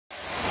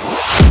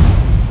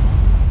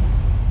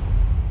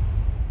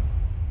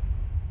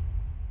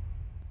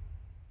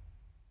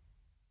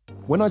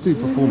When I do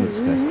performance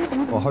tests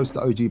or host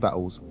the OG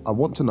battles, I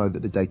want to know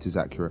that the data is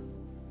accurate.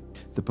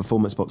 The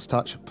Performance Box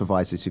Touch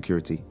provides this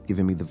security,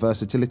 giving me the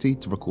versatility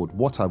to record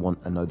what I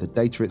want and know the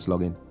data it's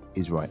logging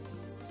is right.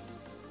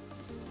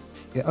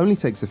 It only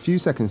takes a few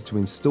seconds to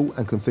install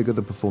and configure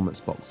the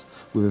Performance Box.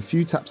 With a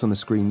few taps on the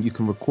screen, you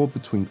can record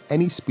between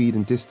any speed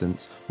and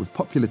distance with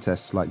popular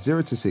tests like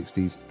 0 to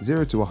 60s,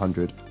 0 to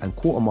 100 and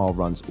quarter-mile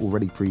runs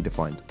already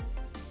predefined.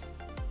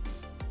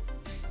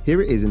 Here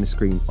it is in the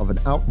screen of an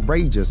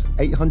outrageous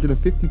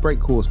 850 brake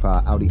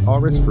horsepower Audi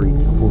RS3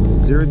 performing a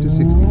 0 to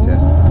 60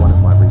 test in one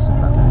of my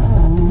recent battles.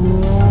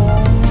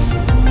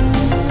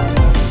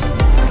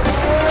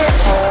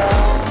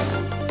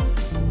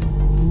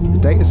 The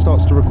data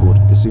starts to record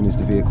as soon as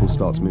the vehicle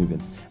starts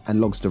moving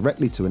and logs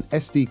directly to an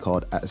SD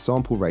card at a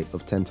sample rate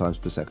of 10 times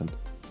per second.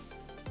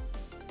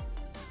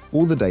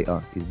 All the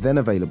data is then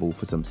available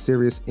for some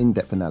serious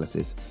in-depth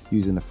analysis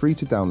using the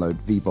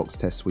free-to-download VBox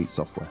Test Suite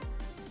software.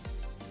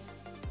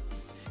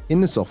 In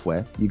the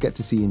software, you get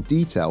to see in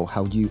detail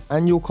how you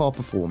and your car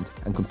performed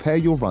and compare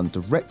your run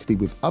directly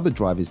with other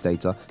drivers'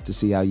 data to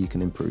see how you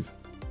can improve.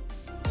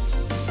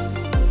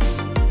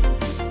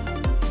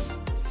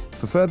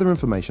 For further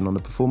information on the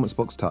Performance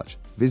Box Touch,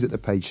 visit the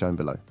page shown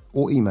below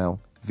or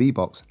email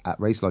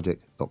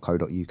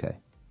vbox@racelogic.co.uk.